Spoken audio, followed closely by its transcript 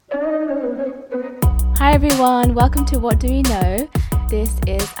everyone, welcome to What Do We Know? This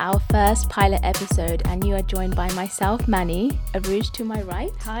is our first pilot episode and you are joined by myself, Manny, Aruj to my right.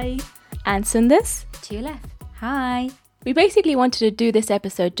 Hi. And Sundis. To your left. Hi. We basically wanted to do this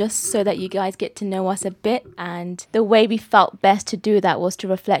episode just so that you guys get to know us a bit, and the way we felt best to do that was to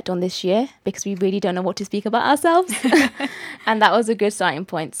reflect on this year because we really don't know what to speak about ourselves. And that was a good starting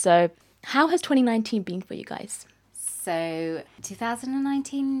point. So how has 2019 been for you guys? So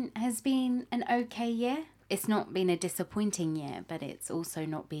 2019 has been an okay year. It's not been a disappointing year, but it's also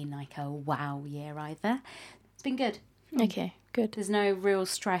not been like a wow year either. It's been good. Okay, good. There's no real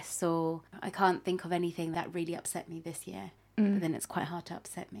stress, or I can't think of anything that really upset me this year. But then it's quite hard to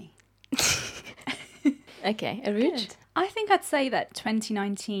upset me. Okay, Aruj? I think I'd say that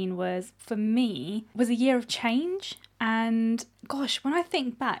 2019 was, for me, was a year of change. And gosh, when I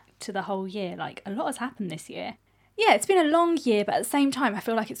think back to the whole year, like a lot has happened this year. Yeah, it's been a long year, but at the same time, I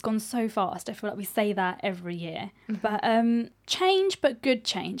feel like it's gone so fast. I feel like we say that every year. But change, but good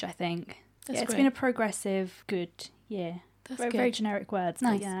change, I think. That's It's great. been a progressive, good year. That's very, good. very generic words,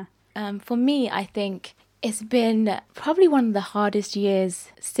 Nice. but yeah. For me, I think it's been probably one of the hardest years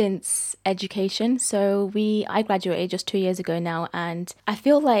since education. So I graduated just 2 years ago now, and I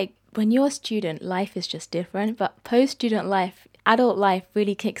feel like when you're a student, life is just different. But post-student life, adult life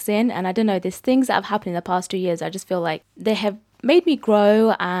really kicks in. And I don't know, there's things that have happened in the past 2 years. I just feel like they have made me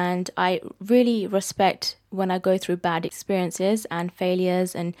grow, and I really respect when I go through bad experiences and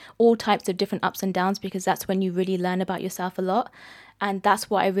failures and all types of different ups and downs, because that's when you really learn about yourself a lot. And that's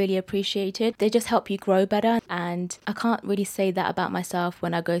what I really appreciated. They just help you grow better. And I can't really say that about myself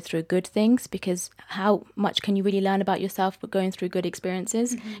when I go through good things, because how much can you really learn about yourself but going through good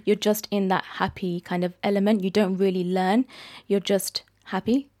experiences? You're just in that happy kind of element. You don't really learn. You're just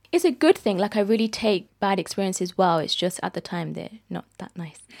happy. It's a good thing. Like, I really take bad experiences well. It's just at the time they're not that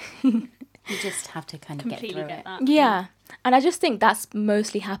nice. You just have to kind of get Completely through get it. that. Yeah. And I just think that's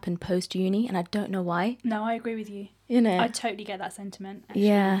mostly happened post-uni, and I don't know why. No, I agree with you. You know? I totally get that sentiment, actually,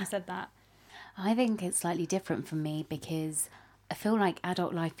 Yeah. when you said that. I think it's slightly different for me because I feel like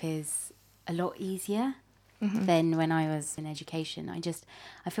adult life is a lot easier than when I was in education.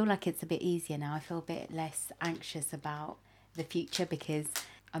 I feel like it's a bit easier now. I feel a bit less anxious about the future because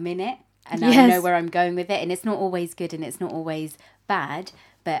I'm in it and I Yes. know where I'm going with it. And it's not always good and it's not always bad,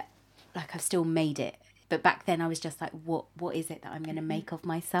 but like I've still made it. But back then I was just like, what is it that I'm going to make of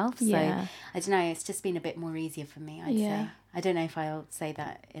myself? Yeah. So I don't know, it's just been a bit more easier for me, I'd Yeah. say. I don't know if I'll say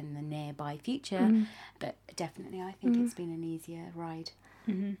that in the nearby future, but definitely I think it's been an easier ride.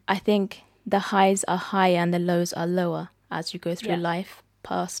 I think the highs are higher and the lows are lower as you go through Yeah. life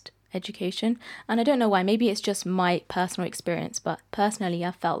past education. And I don't know why. Maybe it's just my personal experience, but personally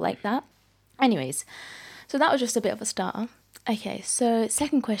I felt like that. Anyways, so that was just a bit of a starter. Okay, so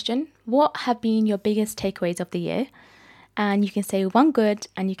second question. What have been your biggest takeaways of the year? And you can say one good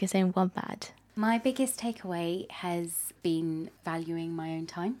and you can say one bad. My biggest takeaway has been valuing my own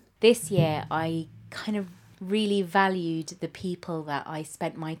time. This year, I kind of really valued the people that I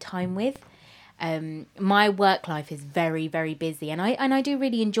spent my time with. My work life is very, very busy, and I do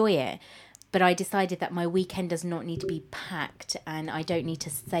really enjoy it. But I decided that my weekend does not need to be packed, and I don't need to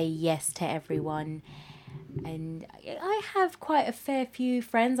say yes to everyone. And I have quite a fair few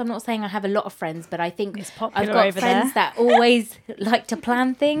friends. I'm not saying I have a lot of friends, but I think It's popular I've got over friends there. that always like to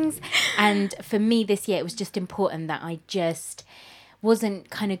plan things. And for me this year, it was just important that I just wasn't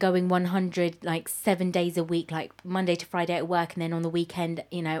kind of going 100 like 7 days a week, like Monday to Friday at work, and then on the weekend,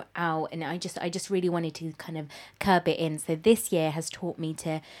 you know, out. And I just really wanted to kind of curb it in. So this year has taught me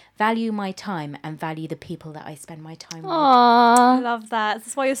to value my time and value the people that I spend my time with. I Aww. love that.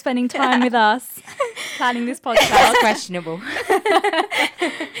 That's why you're spending time with us, planning this podcast. That's questionable.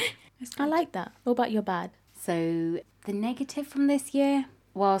 I like that. What about your bad? So the negative from this year,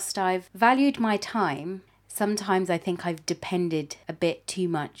 whilst I've valued my time, sometimes I think I've depended a bit too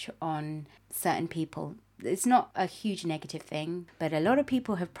much on certain people. It's not a huge negative thing, but a lot of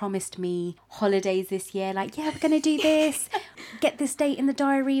people have promised me holidays this year. Like, yeah, we're going to do this. Get this date in the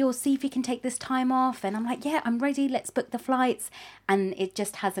diary, or see if you can take this time off. And I'm like, yeah, I'm ready. Let's book the flights. And it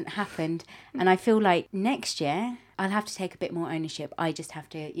just hasn't happened. And I feel like next year I'll have to take a bit more ownership. I just have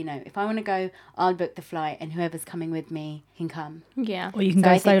to, you know, if I want to go, I'll book the flight and whoever's coming with me can come. Yeah. Or you can So go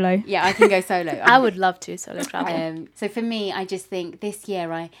I think- solo. Yeah, I can go solo. I would love to solo travel. So for me, I just think this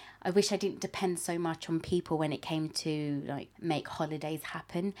year I wish I didn't depend so much on people when it came to like make holidays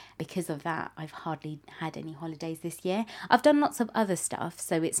happen. Because of that, I've hardly had any holidays this year. I've done lots of other stuff,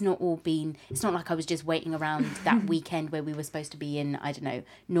 so it's not like I was just waiting around that weekend where we were supposed to be in, I don't know,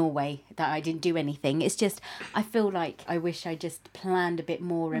 Norway, that I didn't do anything. It's just, I feel like I wish I just planned a bit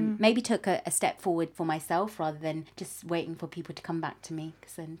more and maybe took a step forward for myself rather than just waiting for people to come back to me,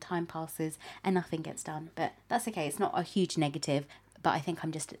 because then time passes and nothing gets done. But that's okay. It's not a huge negative. But I think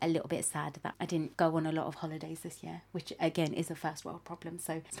I'm just a little bit sad that I didn't go on a lot of holidays this year, which again is a first world problem.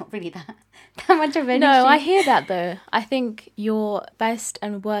 So it's not really that much of an issue. No, I hear that though. I think your best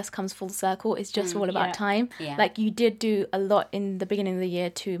and worst comes full circle. It's just all about time. Yeah. Like you did do a lot in the beginning of the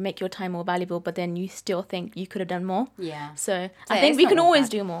year to make your time more valuable, but then you still think you could have done more. Yeah. So I think we can always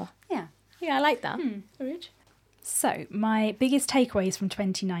do more. Yeah. Yeah, I like that. Rich? So, my biggest takeaways from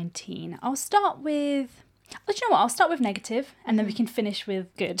 2019. I'll start with... Oh, do you know what? I'll start with negative and then we can finish with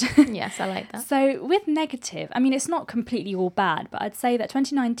good. Yes, I like that. So with negative, I mean, it's not completely all bad, but I'd say that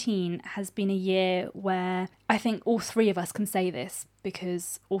 2019 has been a year where I think all three of us can say this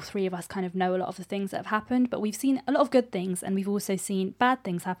because all three of us kind of know a lot of the things that have happened, but we've seen a lot of good things and we've also seen bad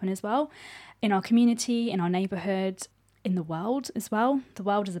things happen as well in our community, in our neighbourhood, in the world as well. The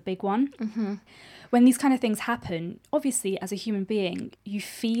world is a big one. Mm-hmm. When these kind of things happen, obviously as a human being, you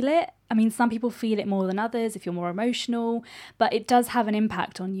feel it. I mean, some people feel it more than others if you're more emotional, but it does have an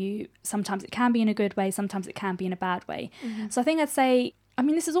impact on you. Sometimes it can be in a good way, sometimes it can be in a bad way. Mm-hmm. So I think I'd say, I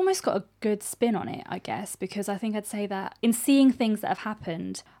mean, this has almost got a good spin on it, I guess, because I think I'd say that in seeing things that have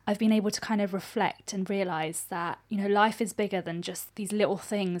happened, I've been able to kind of reflect and realise that, you know, life is bigger than just these little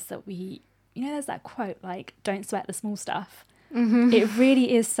things that we, you know, there's that quote, like, don't sweat the small stuff. Mm-hmm. It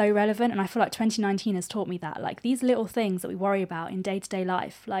really is so relevant, and I feel like 2019 has taught me that, like, these little things that we worry about in day-to-day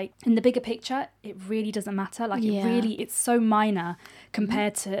life, like in the bigger picture, it really doesn't matter. Like it's so minor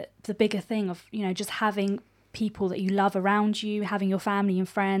compared to the bigger thing of, you know, just having people that you love around you, having your family and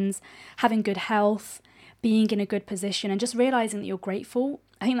friends, having good health, being in a good position, and just realizing that you're grateful.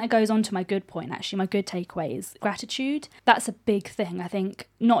 I think that goes on to my good point, actually. My good takeaway is gratitude. That's a big thing, I think,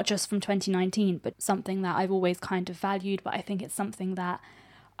 not just from 2019, but something that I've always kind of valued. But I think it's something that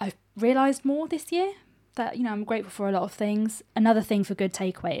I've realised more this year, that, you know, I'm grateful for a lot of things. Another thing for good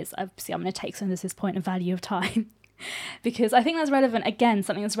takeaways, obviously I'm going to take some of this point of value of time. Because I think that's relevant, again,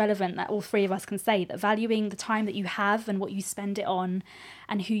 something that's relevant that all three of us can say, that valuing the time that you have and what you spend it on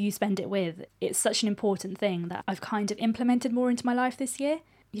and who you spend it with, it's such an important thing that I've kind of implemented more into my life this year.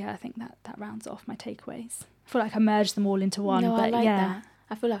 Yeah, I think that rounds off my takeaways. I feel like I merged them all into one. No, but I like yeah. that.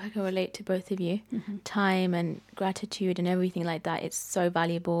 I feel like I can relate to both of you. Mm-hmm. Time and gratitude and everything like that, it's so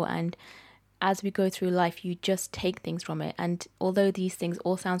valuable, and as we go through life, you just take things from it. And although these things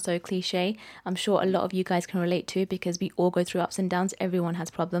all sound so cliche, I'm sure a lot of you guys can relate to, because we all go through ups and downs. Everyone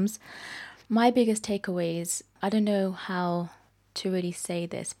has problems. My biggest takeaways, I don't know how to really say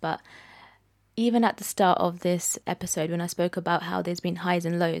this, but even at the start of this episode, when I spoke about how there's been highs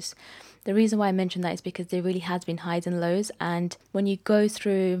and lows, the reason why I mentioned that is because there really has been highs and lows. And when you go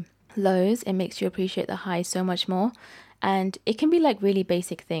through lows, it makes you appreciate the highs so much more. And it can be like really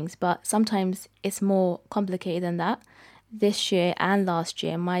basic things, but sometimes it's more complicated than that. This year and last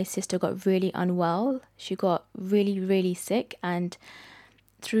year, my sister got really unwell. She got really, really sick. And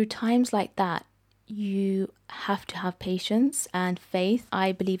through times like that, you have to have patience and faith.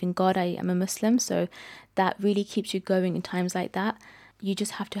 I believe in God. I am a Muslim, so that really keeps you going in times like that. You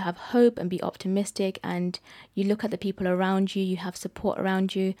just have to have hope and be optimistic, and you look at the people around you, you have support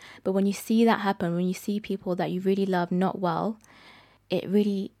around you. But when you see that happen, when you see people that you really love not well, it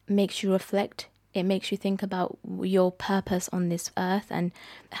really makes you reflect. It makes you think about your purpose on this earth and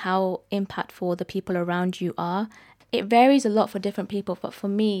how impactful the people around you are. It varies a lot for different people, but for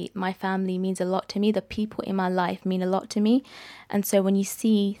me, my family means a lot to me. The people in my life mean a lot to me. And so when you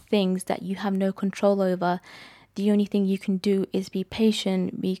see things that you have no control over, the only thing you can do is be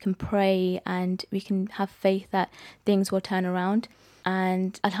patient, we can pray, and we can have faith that things will turn around.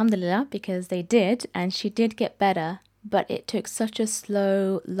 And alhamdulillah, because they did, and she did get better, but it took such a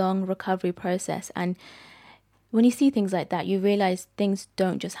slow, long recovery process. And when you see things like that, you realize things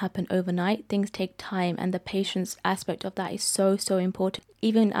don't just happen overnight. Things take time, and the patience aspect of that is so, so important.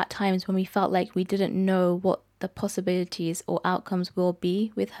 Even at times when we felt like we didn't know what the possibilities or outcomes will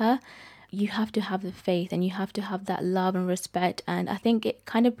be with her, you have to have the faith and you have to have that love and respect. And I think it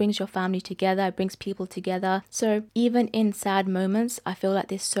kind of brings your family together, it brings people together. So even in sad moments, I feel like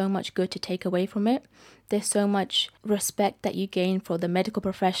there's so much good to take away from it. There's so much respect that you gain for the medical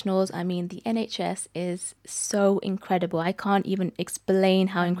professionals. I mean, the NHS is so incredible. I can't even explain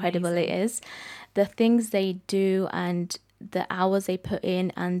how incredible it is. The things they do and the hours they put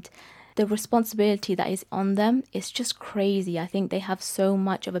in and the responsibility that is on them is just crazy. I think they have so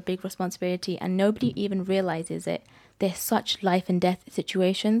much of a big responsibility and nobody even realizes it. They're such life and death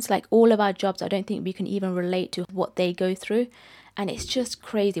situations. Like all of our jobs, I don't think we can even relate to what they go through. And it's just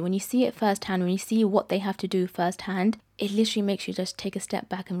crazy. When you see it firsthand, when you see what they have to do firsthand, it literally makes you just take a step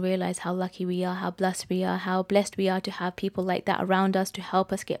back and realize how lucky we are, how blessed we are, how blessed we are to have people like that around us to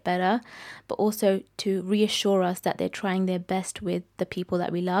help us get better, but also to reassure us that they're trying their best with the people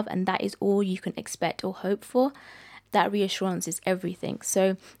that we love. And that is all you can expect or hope for. That reassurance is everything.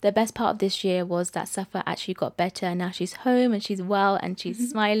 So the best part of this year was that Safa actually got better and now she's home and she's well and she's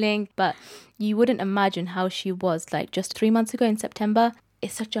smiling. But you wouldn't imagine how she was like just 3 months ago in September.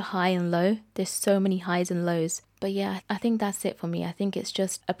 It's such a high and low. There's so many highs and lows. But yeah, I think that's it for me. I think it's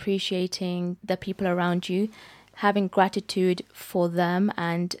just appreciating the people around you, having gratitude for them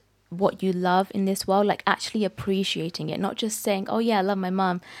and what you love in this world, like actually appreciating it, not just saying, oh yeah, I love my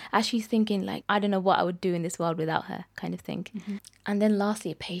mum, actually thinking like, I don't know what I would do in this world without her kind of thing. And then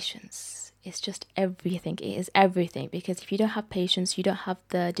lastly, patience. It's just everything. It is everything, because if you don't have patience, you don't have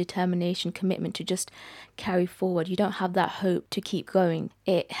the determination, commitment to just carry forward. You don't have that hope to keep going.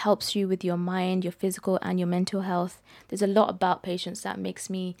 It helps you with your mind, your physical and your mental health. There's a lot about patience that makes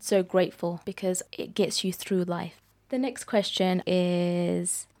me so grateful because it gets you through life. The next question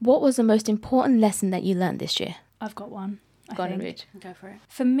is, what was the most important lesson that you learned this year? I've got one. Go on, Rich. Go for it.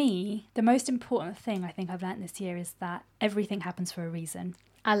 For me, the most important thing I think I've learned this year is that everything happens for a reason.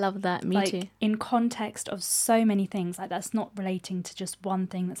 I love that. Me too. In context of so many things, like that's not relating to just one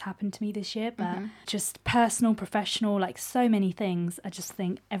thing that's happened to me this year, but just personal, professional, like so many things. I just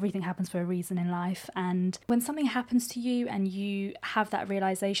think everything happens for a reason in life. And when something happens to you and you have that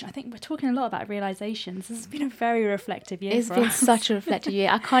realization, I think we're talking a lot about realizations. This has been a very reflective year. It's been such a reflective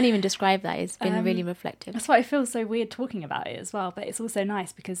year. I can't even describe that. It's been really reflective. That's why it feels so weird talking about it as well. But it's also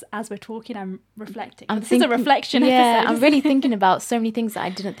nice because as we're talking, I'm reflecting. This is a reflection episode. Yeah, I'm really thinking about so many things that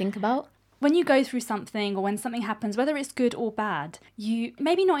I didn't think about. When you go through something or when something happens, whether it's good or bad, you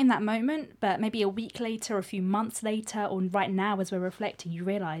maybe not in that moment, but maybe a week later, a few months later, or right now as we're reflecting, you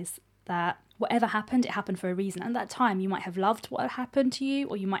realise that whatever happened, it happened for a reason. And at that time, you might have loved what had happened to you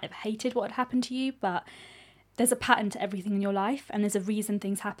or you might have hated what had happened to you, but there's a pattern to everything in your life and there's a reason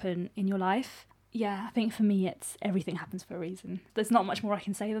things happen in your life. Yeah, I think for me, it's everything happens for a reason. There's not much more I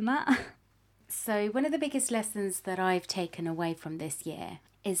can say than that. So one of the biggest lessons that I've taken away from this year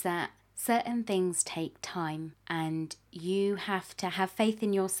is that certain things take time and you have to have faith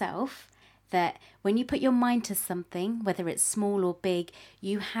in yourself that when you put your mind to something, whether it's small or big,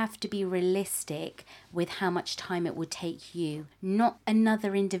 you have to be realistic with how much time it will take you, not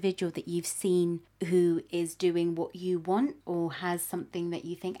another individual that you've seen who is doing what you want or has something that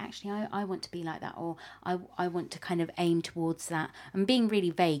you think, actually, I want to be like that, or I want to kind of aim towards that. I'm being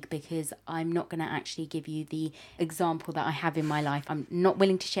really vague because I'm not going to actually give you the example that I have in my life. I'm not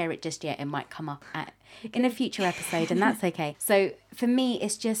willing to share it just yet. It might come up in a future episode, and that's okay. So for me,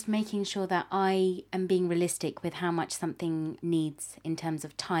 it's just making sure that I am being realistic with how much something needs in terms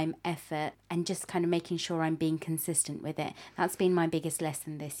of time, effort, and just kind of making sure I'm being consistent with it. That's been my biggest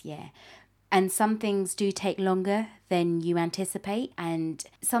lesson this year. And some things do take longer than you anticipate. And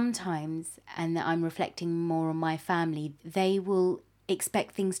sometimes, and I'm reflecting more on my family, they will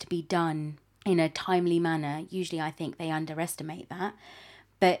expect things to be done in a timely manner. Usually I think they underestimate that.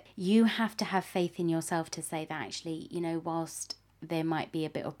 But you have to have faith in yourself to say that actually, you know, whilst there might be a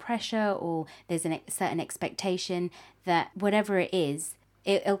bit of pressure or there's a certain expectation, that whatever it is,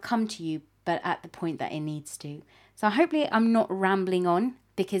 it'll come to you, but at the point that it needs to. So hopefully I'm not rambling on,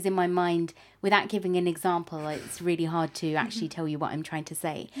 because in my mind, without giving an example, it's really hard to actually tell you what I'm trying to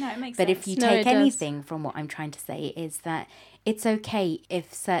say. No, it makes but sense. If you take anything from what I'm trying to say, is that it's okay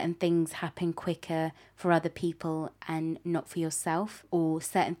if certain things happen quicker for other people and not for yourself, or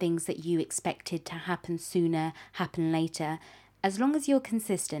certain things that you expected to happen sooner happen later. As long as you're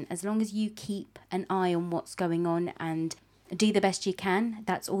consistent, as long as you keep an eye on what's going on and do the best you can,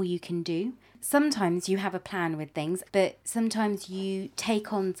 that's all you can do. Sometimes you have a plan with things, but sometimes you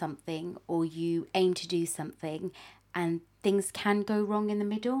take on something or you aim to do something and things can go wrong in the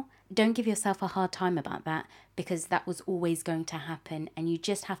middle. Don't give yourself a hard time about that, because that was always going to happen and you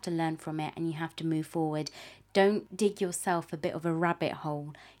just have to learn from it and you have to move forward. Don't dig yourself a bit of a rabbit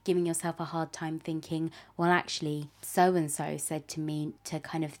hole, giving yourself a hard time thinking, well, actually, so-and-so said to me to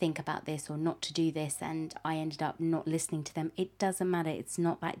kind of think about this or not to do this, and I ended up not listening to them. It doesn't matter. It's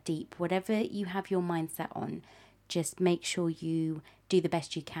not that deep. Whatever you have your mindset on, just make sure you do the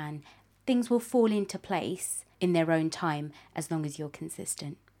best you can. Things will fall into place in their own time as long as you're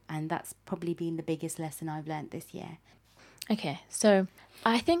consistent. And that's probably been the biggest lesson I've learned this year. Okay, so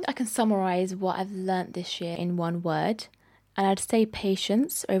I think I can summarize what I've learnt this year in one word. And I'd say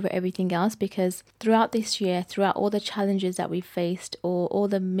patience over everything else, because throughout this year, throughout all the challenges that we've faced, or all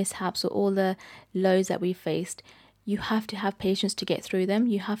the mishaps, or all the lows that we've faced, you have to have patience to get through them.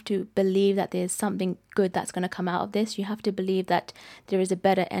 You have to believe that there's something good that's going to come out of this. You have to believe that there is a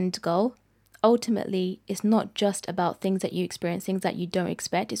better end goal. Ultimately, it's not just about things that you experience, things that you don't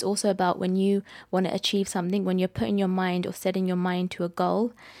expect. It's also about when you want to achieve something, when you're putting your mind or setting your mind to a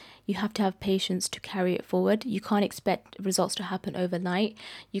goal, you have to have patience to carry it forward. You can't expect results to happen overnight.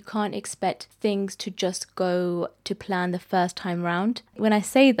 You can't expect things to just go to plan the first time round. When I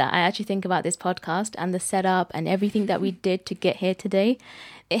say that, I actually think about this podcast and the setup and everything that we did to get here today.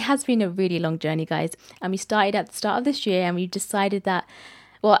 It has been a really long journey, guys. And we started at the start of this year, and we decided that,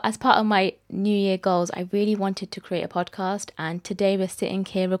 well, as part of my New Year goals, I really wanted to create a podcast. And today we're sitting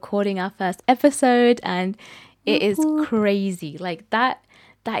here recording our first episode, and it is crazy. Like that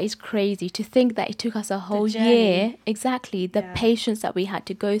is crazy to think that it took us a whole year. Exactly. The patience that we had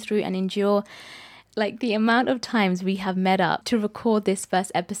to go through and endure. Like the amount of times we have met up to record this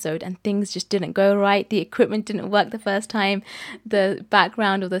first episode and things just didn't go right. The equipment didn't work the first time. The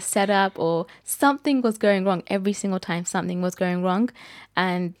background or the setup or something was going wrong. Every single time something was going wrong.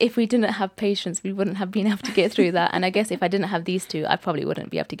 And if we didn't have patience, we wouldn't have been able to get through that. And I guess if I didn't have these two, I probably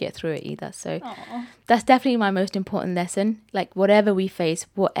wouldn't be able to get through it either. So that's definitely my most important lesson. Like whatever we face,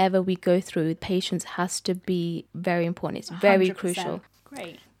 whatever we go through, patience has to be very important. It's very 100%. crucial.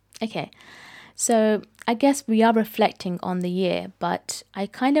 Great. Okay. So I guess we are reflecting on the year, but I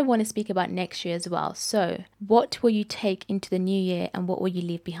kind of want to speak about next year as well. So what will you take into the new year and what will you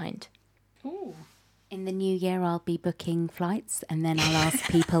leave behind? Ooh. In the new year, I'll be booking flights, and then I'll ask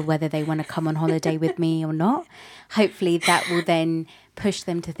people whether they want to come on holiday with me or not. Hopefully that will then push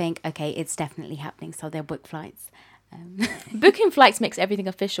them to think, okay, it's definitely happening. So they'll book flights. Booking flights makes everything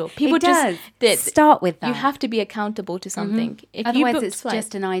official. People does. just Start with that. You have to be accountable to something. If Otherwise, you book it's flights,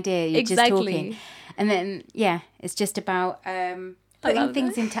 just an idea. You're just talking. And then, it's just about putting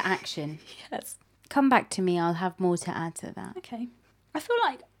things into action. Yes. Come back to me. I'll have more to add to that. Okay. I feel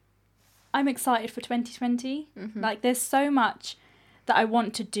like I'm excited for 2020. Like there's so much that I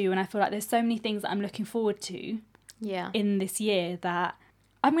want to do, and I feel like there's so many things that I'm looking forward to in this year that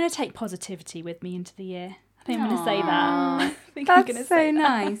I'm going to take positivity with me into the year. I think I'm going to say that. I think I'm gonna That's say so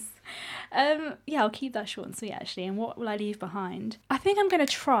that. nice. I'll keep that short and sweet actually. And what will I leave behind? I think I'm going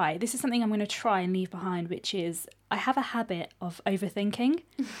to try. This is something I'm going to try and leave behind, which is I have a habit of overthinking.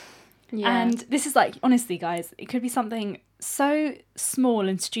 And this is like, honestly, guys, it could be something so small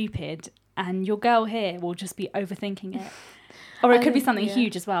and stupid, and your girl here will just be overthinking it. Or it could be something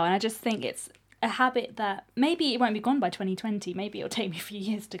huge as well. And I just think it's a habit that maybe it won't be gone by 2020. Maybe it'll take me a few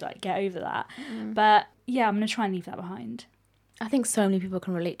years to like get over that. But yeah, I'm going to try and leave that behind. I think so many people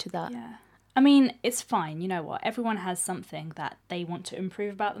can relate to that. Yeah. I mean, it's fine. You know what? Everyone has something that they want to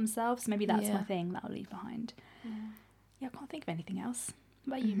improve about themselves. Maybe that's my thing that I'll leave behind. Yeah, I can't think of anything else.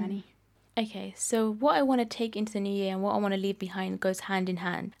 What about you, Manny? Okay, so what I want to take into the new year and what I want to leave behind goes hand in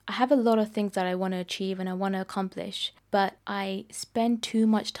hand. I have a lot of things that I want to achieve and I want to accomplish, but I spend too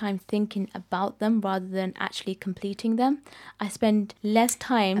much time thinking about them rather than actually completing them. I spend less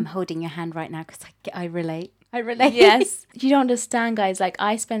time... I'm holding your hand right now because I relate. I relate. Yes. You don't understand, guys. Like,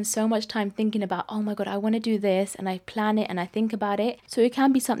 I spend so much time thinking about, oh my God, I want to do this, and I plan it and I think about it. So it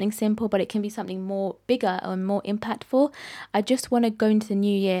can be something simple, but it can be something more bigger or more impactful. I just want to go into the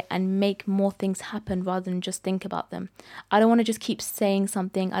new year and make more things happen rather than just think about them. I don't want to just keep saying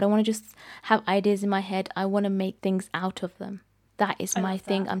something. I don't want to just have ideas in my head. I want to make things out of them. That is my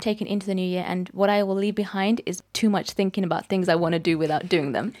thing. I'm taking into the new year, and what I will leave behind is too much thinking about things I want to do without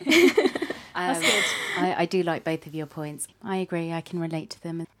doing them. That's good. I do like both of your points. I agree. I can relate to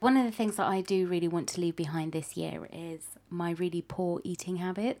them. One of the things that I do really want to leave behind this year is my really poor eating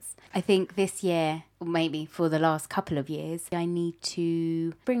habits. I think this year, or maybe for the last couple of years, I need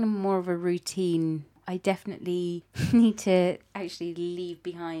to bring more of a routine. I definitely need to actually leave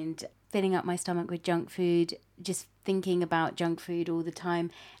behind filling up my stomach with junk food, just thinking about junk food all the time.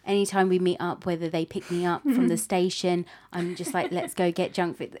 Anytime we meet up, whether they pick me up from the station, I'm just like, let's go get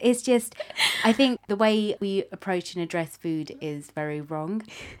junk food. It's just, I think the way we approach and address food is very wrong.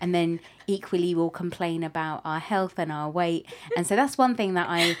 And then equally we'll complain about our health and our weight. And so that's one thing that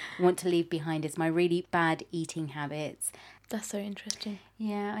I want to leave behind is my really bad eating habits. That's so interesting.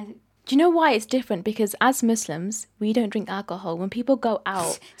 Yeah, Do you know why it's different? Because as Muslims, we don't drink alcohol. When people go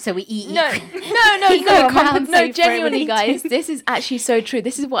out... So we eat... No, genuinely, guys. This is actually so true.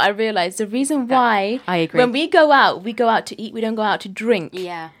 This is what I realised. The reason why... I agree. When we go out to eat. We don't go out to drink.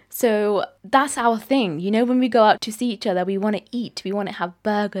 Yeah. So that's our thing. You know, when we go out to see each other, we want to eat. We want to have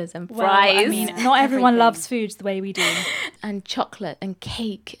burgers and fries. Well, I mean, not everyone everything. loves foods the way we do. and chocolate and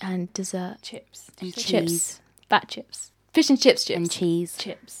cake and dessert. Chips. And Just Chips. cheese. Fat chips. Fish and chips chips. And cheese.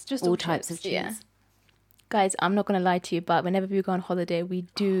 chips. Just All types chips. of cheese. Yeah. Guys, I'm not going to lie to you, but whenever we go on holiday, we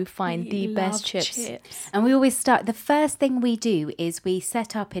do find We the best love chips. And we always start, the first thing we do is we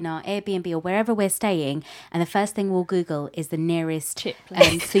set up in our Airbnb or wherever we're staying, and the first thing we'll Google is the nearest Chip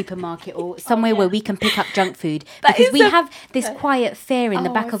place. supermarket or somewhere where we can pick up junk food. That Because is we a- have this quiet fear in the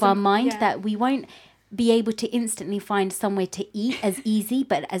Oh, back of it's our a- mind yeah. that we won't be able to instantly find somewhere to eat as easy,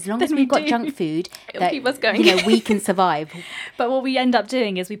 but as long as Then we've we got do. junk food, It'll that, keep us going. you know, we can survive. But what we end up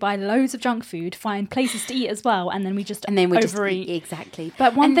doing is we buy loads of junk food, find places to eat as well, and then we just And then we just overeat. eat. Exactly.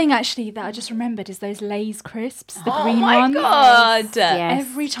 But one And- thing actually that I just remembered is those Lay's crisps, the Oh green my ones. God. Yes.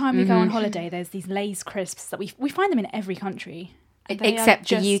 Every time we go on holiday, there's these Lay's crisps that we find them in every country. And they are Except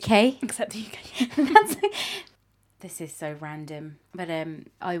the just- UK. Except the UK. This is so random, but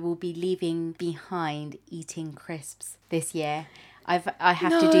I will be leaving behind eating crisps this year. I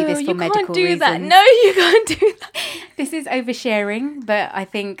have to do this for you medical can't do reasons. that. No, you can't do that. This is oversharing, but I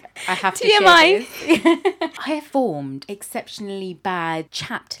think I have to TMI. share this. I have formed exceptionally bad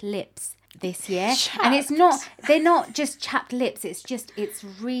chapped lips this year, and they're not just chapped lips, it's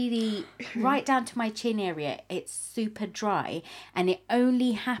really right down to my chin area. It's super dry, and it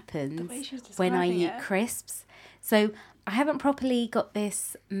only happens way she was when I describing eat it. crisps. So I haven't properly got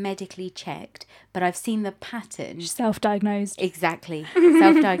this medically checked, but I've seen the pattern. Self-diagnosed. Exactly.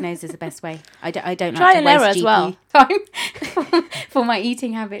 Self-diagnosed is the best way. I don't Try like and to waste error as GP well. time for my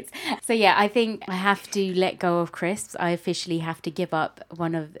eating habits. So yeah, I think I have to let go of crisps. I officially have to give up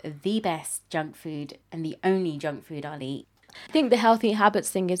one of the best junk food and the only junk food I'll eat. I think the healthy habits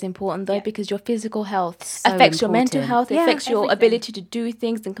thing is important though, because your physical health So affects your mental important. health, Yeah, affects your everything. ability to do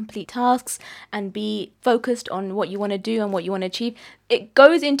things and complete tasks and be focused on what you want to do and what you want to achieve. It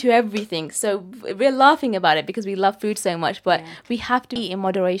goes into everything. So we're laughing about it because we love food so much, but we have to eat in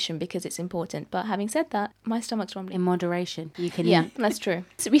moderation because it's important. But having said that, my stomach's rumbling. In moderation, you can Yeah, eat. that's true.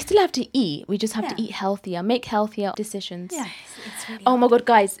 So we still have to eat. We just have to Yeah. eat healthier, make healthier decisions. Yes, it's really Oh my god,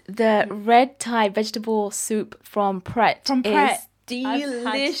 guys, the red Thai vegetable soup from Pret From Pret. is I've had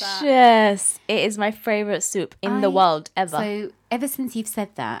that. delicious. It is my favorite soup in the world ever. So ever since you've said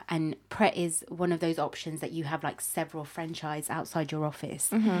that, and Pret is one of those options that you have like several franchise outside your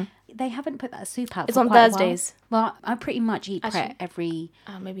office. They haven't put that soup out. It's for on quite a while. Thursdays. Well, I pretty much eat Pret Actually- every.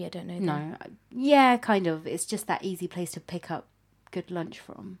 Maybe I don't know. then. No, yeah, kind of. It's just that easy place to pick up good lunch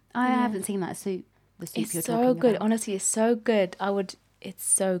from. I haven't seen that soup. The soup It's you're so talking good. about. Honestly, it's so good. It's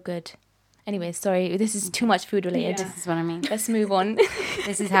so good. Anyway, sorry, this is too much food related. Yeah. This is what I mean. Let's move on.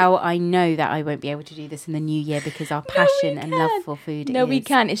 This is how I know that I won't be able to do this in the new year because our passion and love for food. No, we is-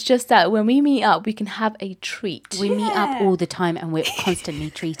 can. It's just that when we meet up, we can have a treat. We meet up all the time and we're constantly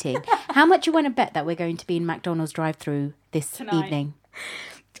treating. How much you want to bet that we're going to be in McDonald's drive-through this Tonight. evening?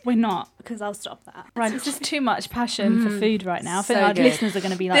 We're not, because I'll stop that. Right, it's just too much passion for food right now. I think so our good. listeners are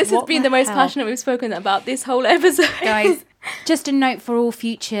going to be like, This has what been the most hell? passionate we've spoken about this whole episode. Guys, just a note for all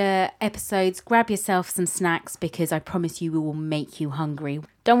future episodes, grab yourself some snacks because I promise you we will make you hungry.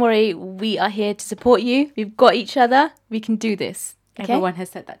 Don't worry, we are here to support you. We've got each other. We can do this. Okay? Everyone has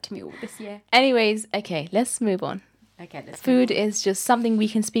said that to me all this year. Anyways, okay, let's move on. Okay, let's Food is just something we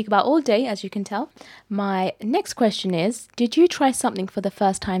can speak about all day, as you can tell. My next question is, did you try something for the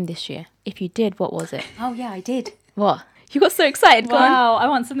first time this year? If you did, what was it? Oh yeah, I did. What? You got so excited. Go on. Wow, I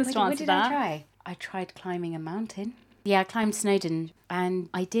want someone to What answer did I that. try? I tried climbing a mountain. Yeah, I climbed Snowdon and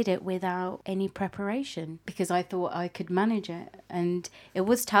I did it without any preparation because I thought I could manage it. And it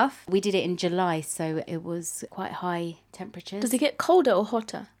was tough. We did it in July, so it was quite high temperatures. Does it get colder or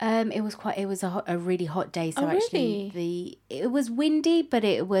hotter? It was a really hot day. So Oh, actually, it was windy, but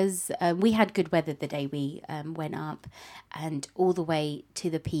it was. We had good weather the day we went up, and all the way to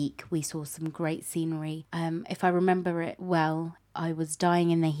the peak, we saw some great scenery. If I remember it well, I was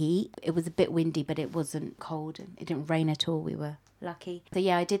dying in the heat. It was a bit windy, but it wasn't cold. It didn't rain at all. We were lucky. So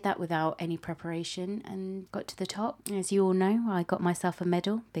yeah, I did that without any preparation and got to the top. As you all know, I got myself a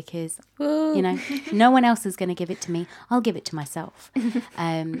medal because Woo. you know no one else is going to give it to me. I'll give it to myself.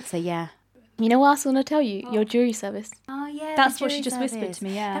 So yeah. You know what else I want to tell you? Your jury service. Oh yeah, That's the what she jury just whispered service. to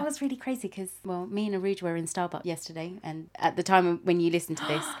me, yeah. That was really crazy because me and Aruj were in Starbucks yesterday, and at the time when you listen to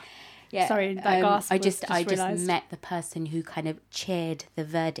this, yeah, Sorry, that gasp I was just just I just realised. met the person who kind of chaired the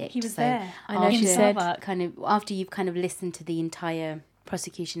verdict. He was So there. I know after she said. kind of after you've kind of listened to the entire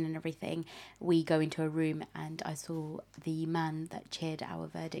prosecution and everything, we go into a room and I saw the man that chaired our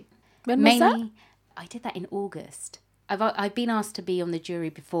verdict. When was that? I did that in August. I've been asked to be on the jury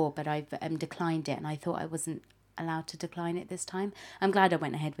before, but I've declined it, and I thought I wasn't allowed to decline it this time. I'm glad I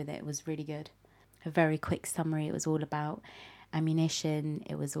went ahead with it. It was really good. A very quick summary. It was all about ammunition.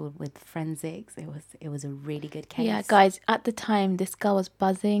 It was all with forensics. It was a really good case. Yeah, guys, at the time, this girl was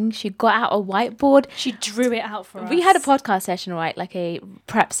buzzing. She got out a whiteboard. She drew it out for us. We had a podcast session, right? Like a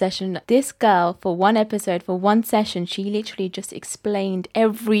prep session. This girl, for one episode, for one session, she literally just explained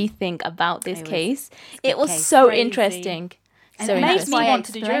everything about this case. It was case. so Crazy. interesting. And So it makes interesting. me want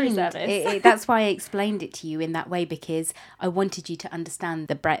to do jury service. That's why I explained it to you in that way, because I wanted you to understand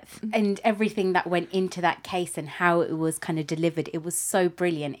the breadth and everything that went into that case and how it was kind of delivered. It was so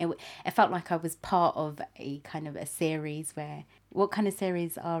brilliant. It felt like I was part of a kind of a series where... What kind of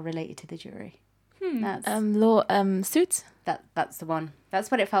series are related to the jury? That's Suits. that's the one. That's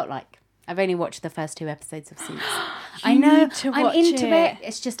what it felt like. I've only watched the first 2 episodes of Suits. I You know, need to I'm watch into it. it.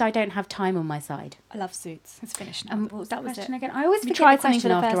 It's just I don't have time on my side. I love Suits. It's finished now. What was that was question it. again? I always We forget tried the something for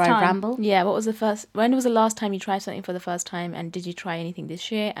question the after first I time. ramble. Yeah, when was the last time you tried something for the first time, and did you try anything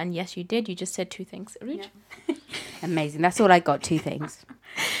this year? And yes, you did. You just said 2 things. Ruj? Amazing. That's all I got. 2 things.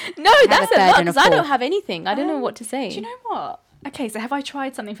 No, a that's a third lot, and a because I don't fourth. have anything. I don't know what to say. Do you know what? Okay, so have I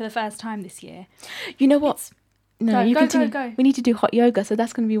tried something for the first time this year? You know what? No, Go, you go, continue. go. We need to do hot yoga, so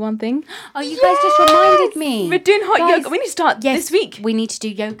that's going to be one thing. Oh, you guys just reminded me. We're doing hot Guys, yoga. We need to start yes, this week. We need to do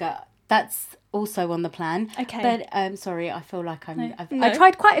yoga. That's also on the plan. Okay. But sorry, I feel like No. I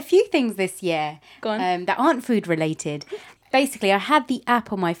tried quite a few things this year. Go on. That aren't food related. Basically, I had the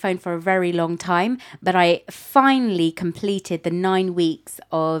app on my phone for a very long time, but I finally completed the 9 weeks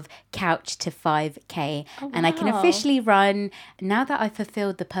of Couch to 5K. And I can wow. officially run. Now that I've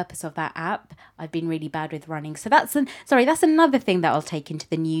fulfilled the purpose of that app, I've been really bad with running. So that's another thing that I'll take into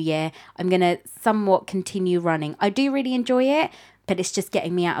the new year. I'm going to somewhat continue running. I do really enjoy it, but it's just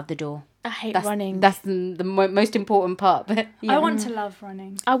getting me out of the door. I hate running. That's the most important part. But I want to love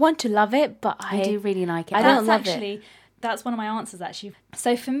running. I want to love it, but I do really like it. I don't love it. That's one of my answers, actually.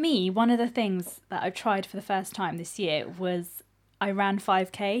 So for me, one of the things that I tried for the first time this year was I ran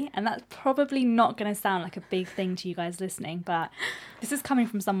 5K. And that's probably not going to sound like a big thing to you guys listening, but this is coming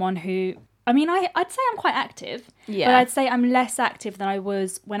from someone who... I mean, I'd say I'm quite active, Yeah. but I'd say I'm less active than I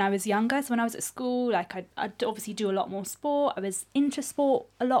was when I was younger. So when I was at school, like I'd obviously do a lot more sport. I was into sport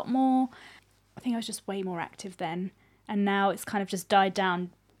a lot more. I think I was just way more active then. And now it's kind of just died down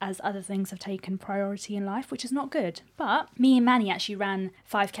as other things have taken priority in life, which is not good. But me and Manny actually ran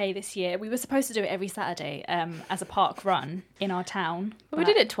 5K this year. We were supposed to do it every Saturday as a park run in our town. But we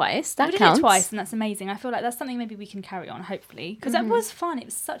did it twice. That We did counts. it twice, and that's amazing. I feel like that's something maybe we can carry on, hopefully. Because it was fun. It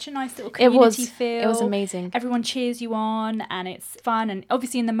was such a nice little It was. community feel. It was amazing. Everyone cheers you on, and it's fun. And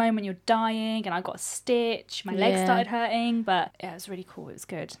obviously in the moment you're dying, and I got a stitch. My legs Yeah. started hurting, but yeah, it was really cool. It was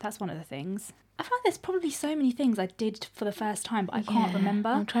good. That's one of the things. I feel like there's probably so many things I did for the first time, but I can't Yeah, remember.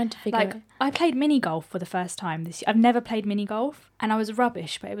 I'm trying to figure Like, it. I played mini golf for the first time this year. I've never played mini golf, and I was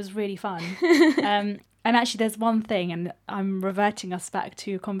rubbish, but it was really fun. And actually, there's one thing, and I'm reverting us back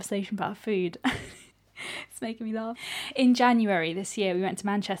to a conversation about food. It's making me laugh. In January this year, we went to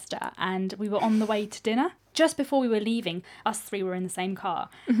Manchester, and we were on the way to dinner. Just before we were leaving, us 3 were in the same car.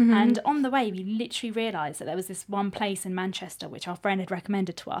 And on the way, we literally realised that there was this one place in Manchester, which our friend had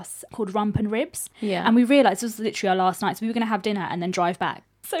recommended to us, called Rump and Ribs. Yeah. And we realised this was literally our last night, so we were going to have dinner and then drive back.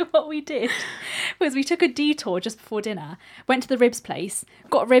 So what we did was we took a detour just before dinner, went to the ribs place,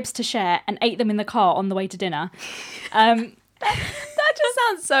 got ribs to share, and ate them in the car on the way to dinner. That just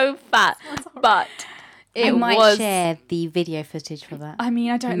sounds so fat, but I it might was. share the video footage for that. I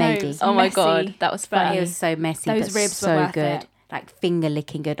mean, I don't know. Maybe. It was Oh my messy, god, that was but funny. It was so messy, Those but ribs were so worth good. it. Like finger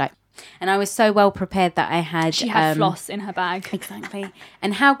licking good. Like, and I was so well prepared that I had. She had floss in her bag. Exactly.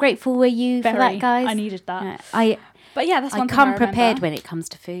 And how grateful were you for Very. that, guys? I needed that. But yeah, that's I one thing come I remember. prepared when it comes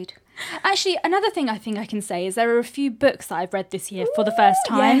to food. Actually, another thing I think I can say is there are a few books that I've read this year for the first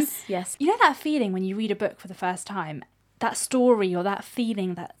time. Yes. You know that feeling when you read a book for the first time? That story or that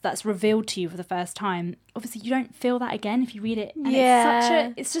feeling that's revealed to you for the first time. Obviously, you don't feel that again if you read it. And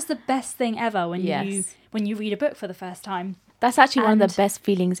Yeah. it's just the best thing ever when Yes. you read a book for the first time. That's actually one of And the best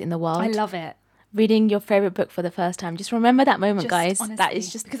feelings in the world. I love it. Reading your favorite book for the first time. Just remember that moment, Just guys. That honestly,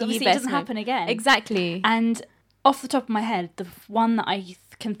 is just because the obviously best it doesn't moment. happen again. Exactly. And off the top of my head, the one that I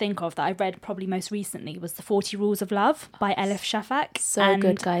can think of that I read probably most recently was The 40 Rules of Love by Elif Shafak. So And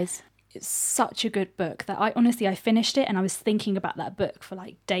good, guys. it's such a good book that I finished it and I was thinking about that book for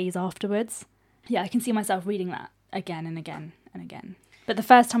like days afterwards. Yeah, I can see myself reading that again and again and again. But the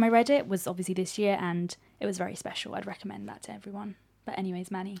first time I read it was obviously this year and it was very special. I'd recommend that to everyone. But anyways,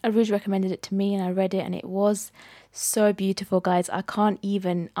 Manny. Aruj recommended it to me and I read it and it was so beautiful, guys. I can't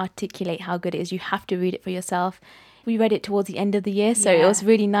even articulate how good it is. You have to read it for yourself. We read it towards the end of the year, so it was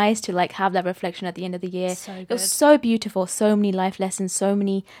really nice to like have that reflection at the end of the year. So good. It was so beautiful, so many life lessons, so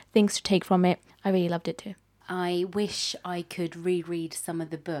many things to take from it. I really loved it too. I wish I could reread some of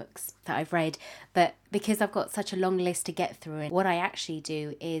the books that I've read, but because I've got such a long list to get through, and what I actually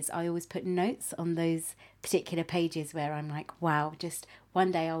do is I always put notes on those particular pages where I'm like, wow, just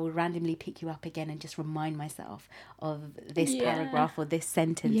one day I will randomly pick you up again and just remind myself of this paragraph or this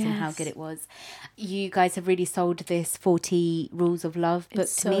sentence and how good it was. You guys have really sold this 40 Rules of Love book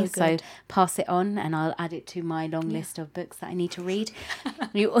to me, so pass it on and I'll add it to my long list of books that I need to read.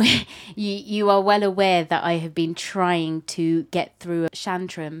 You are well aware that I have been trying to get through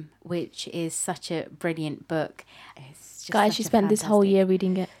Shantram, which is such a brilliant book. It's just Guys, she spent this whole year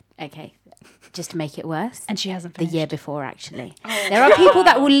reading it. Okay, just to make it worse. And she hasn't the finished. year before, actually. There are people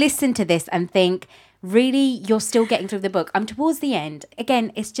that will listen to this and think, really, you're still getting through the book. I'm towards the end.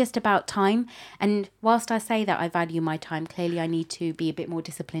 Again, it's just about time. And whilst I say that I value my time, clearly I need to be a bit more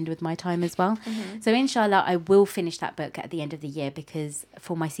disciplined with my time as well. So inshallah, I will finish that book at the end of the year, because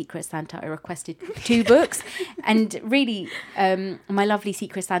for my Secret Santa, I requested 2 books. And really, my lovely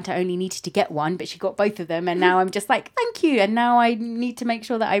Secret Santa only needed to get 1, but she got both of them. And now I'm just like, thank you. And now I need to make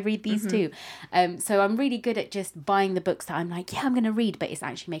sure that I read these too. So I'm really good at just buying the books that I'm like, yeah, I'm going to read, but it's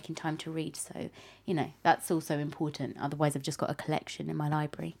actually making time to read. So, you know, that's also important. Otherwise, I've just got a collection in my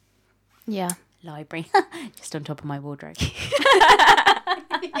library. Yeah. Library. Just on top of my wardrobe.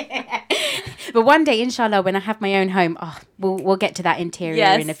 But one day, inshallah, when I have my own home, we'll get to that interior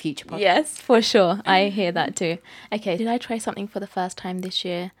in a future podcast. Yes, for sure. I hear that too. Okay, did I try something for the first time this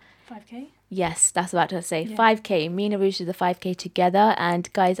year? 5K? Yes, that's about to say. 5K. Me and Aruj did the 5K together.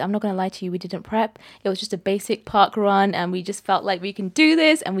 And guys, I'm not going to lie to you, we didn't prep. It was just a basic park run and we just felt like we can do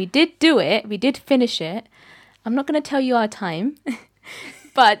this. And we did do it. We did finish it. I'm not going to tell you our time.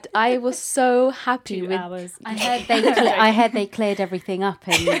 But I was so happy 2 with... hours. I heard they cleared everything up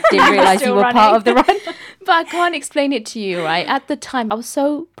and didn't realise you were part of the run. But I can't explain it to you, right? At the time, I was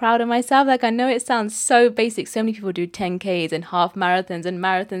so proud of myself. Like, I know it sounds so basic. So many people do 10Ks and half marathons,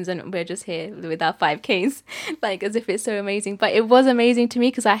 and we're just here with our 5Ks, like as if it's so amazing. But it was amazing to me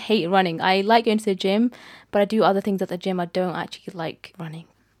because I hate running. I like going to the gym, but I do other things at the gym. I don't actually like running.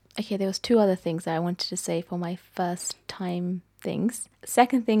 Okay, there was 2 other things that I wanted to say for my first time things.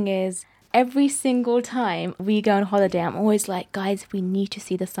 Second thing is, every single time we go on holiday, I'm always like, guys, we need to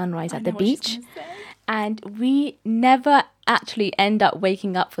see the sunrise at the beach. And we never actually end up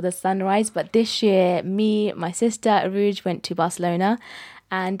waking up for the sunrise. But this year, me, my sister, Aruj went to Barcelona.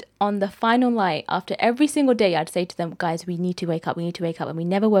 And on the final night, after every single day, I'd say to them, guys, we need to wake up. And we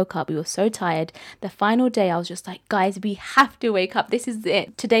never woke up. We were so tired. The final day, I was just like, guys, we have to wake up. This is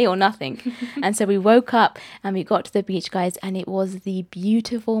it. Today or nothing. And so we woke up and we got to the beach, guys. And it was the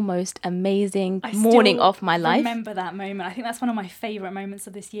beautiful, most amazing morning of my life. I remember that moment. I think that's one of my favourite moments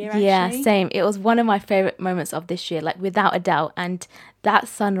of this year, actually. Yeah, same. It was one of my favourite moments of this year, like without a doubt. And that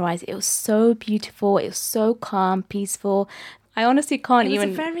sunrise, it was so beautiful. It was so calm, peaceful. I honestly can't even...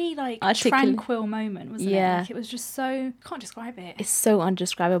 It was a very, tranquil moment, wasn't it? Like, it was just so... Can't describe it. It's so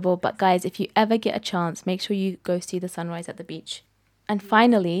undescribable. But guys, if you ever get a chance, make sure you go see the sunrise at the beach. And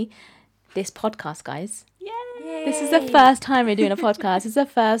finally, this podcast, guys. Yay! This is the first time we're doing a podcast. It's the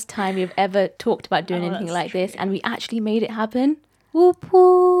first time we've ever talked about doing anything like this. And we actually made it happen. Whoop,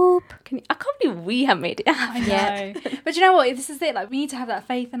 whoop. I can't believe we have made it happen. I know. But you know what? This is it. Like, we need to have that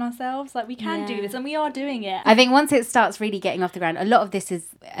faith in ourselves. Like, we can do this, and we are doing it. I think once it starts really getting off the ground, a lot of this is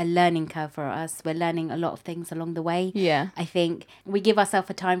a learning curve for us. We're learning a lot of things along the way. Yeah. I think we give ourselves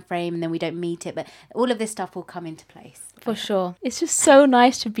a time frame and then we don't meet it, but all of this stuff will come into place. For sure. It's just so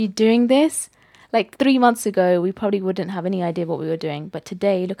nice to be doing this. Like 3 months ago, we probably wouldn't have any idea what we were doing. But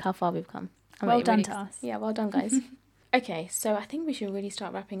today, look how far we've come. Well done to us. Yeah, well done, guys. Okay, so I think we should really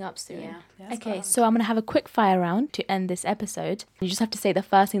start wrapping up soon. Yeah. Okay, so I'm going to have a quick fire round to end this episode. You just have to say the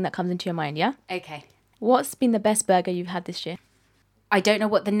first thing that comes into your mind, yeah? Okay. What's been the best burger you've had this year? I don't know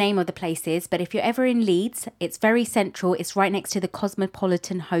what the name of the place is, but if you're ever in Leeds, it's very central. It's right next to the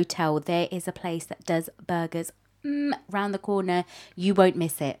Cosmopolitan Hotel. There is a place that does burgers round the corner. You won't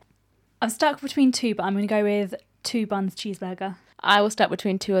miss it. I'm stuck between 2, but I'm going to go with 2 buns cheeseburger. I was stuck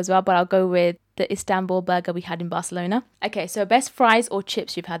between 2 as well, but I'll go with the Istanbul burger we had in Barcelona. Okay, so best fries or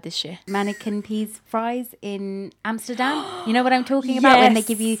chips you've had this year? Mannequin peas fries in Amsterdam. You know what I'm talking about? When they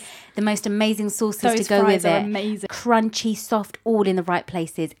give you the most amazing sauces Those to go with fries are it. amazing. Crunchy, soft, all in the right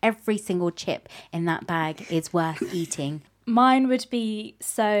places. Every single chip in that bag is worth eating. Mine would be,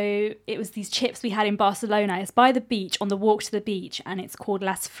 so it was these chips we had in Barcelona. It's by the beach, on the walk to the beach, and it's called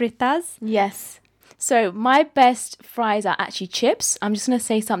Las Fritas. Yes. So my best fries are actually chips. I'm just going to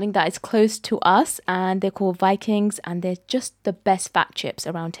say something that is close to us, and they're called Vikings, and they're just the best fat chips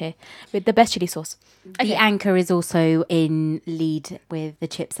around here with the best chili sauce. The Anchor is also in lead with the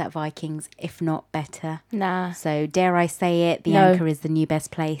chips at Vikings, if not better. Nah, So dare I say it, the No. Anchor is the new best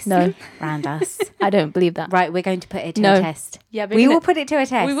place No. around us. I don't believe that. Right, we're going to put it to No. a test. Yeah, We will put it to a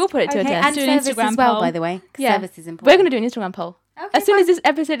test. We will put it to a Okay, test. and Do an service Instagram as well, poll. by the way. 'cause Yeah. Service is important. We're going to do an Instagram poll. Okay, As soon fine. as this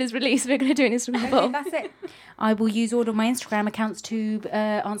episode is released, we're going to do an Instagram poll. Okay, that's it. I will use all of my Instagram accounts to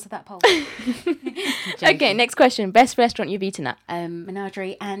answer that poll. Okay, next question. Best restaurant you've eaten at?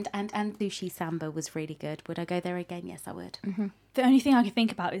 Menagerie and Sushi Samba was really good. Would I go there again? Yes, I would. The only thing I can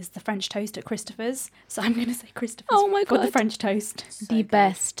think about is the French toast at Christopher's. So I'm going to say Christopher's Oh my for the God. French toast. The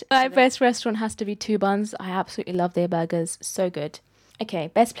best. My best restaurant has to be Two Buns. I absolutely love their burgers. So good. Okay,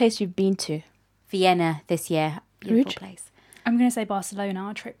 best place you've been to? Vienna this year. Beautiful Rude. place. I'm going to say Barcelona.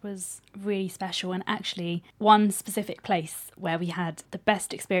 Our trip was really special, and actually one specific place where we had the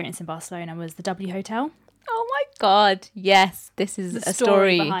best experience in Barcelona was the W Hotel. Oh my God. Yes, this is The a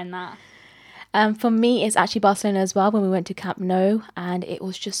story. behind that. For me, it's actually Barcelona as well when we went to Camp Nou, and it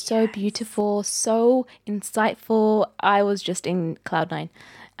was just so beautiful, so insightful. I was just in cloud nine,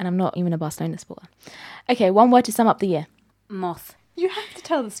 and I'm not even a Barcelona supporter. Okay, one word to sum up the year. Moth. You have to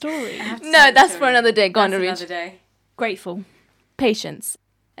tell the story. No, that's for another day. Go on, Arij. day. Grateful. Patience.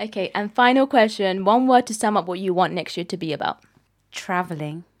 Okay, and final question. One word to sum up what you want next year to be about.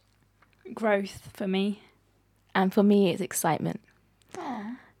 Traveling. Growth for me. And for me, it's excitement.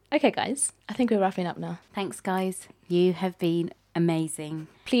 Okay, guys, I think we're wrapping up now. Thanks, guys. You have been amazing.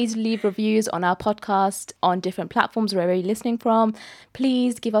 Please leave reviews on our podcast on different platforms wherever you're listening from.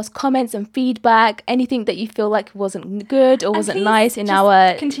 Please give us comments and feedback. Anything that you feel like wasn't good or And wasn't please nice in just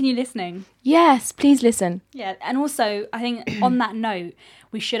our... Continue listening. Yes, please listen. Yeah, and also I think on that note,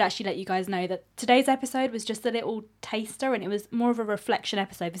 we should actually let you guys know that today's episode was just a little taster, and it was more of a reflection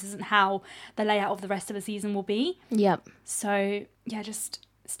episode. This isn't how the layout of the rest of the season will be. Yep. So yeah, just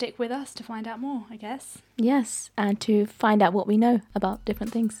stick with us to find out more, I guess. Yes, and to find out what we know about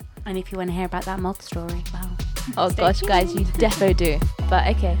different things. And if you want to hear about that moth story, well, Oh gosh, guys, you defo do. But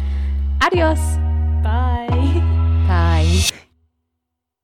okay. Adios. Bye. bye.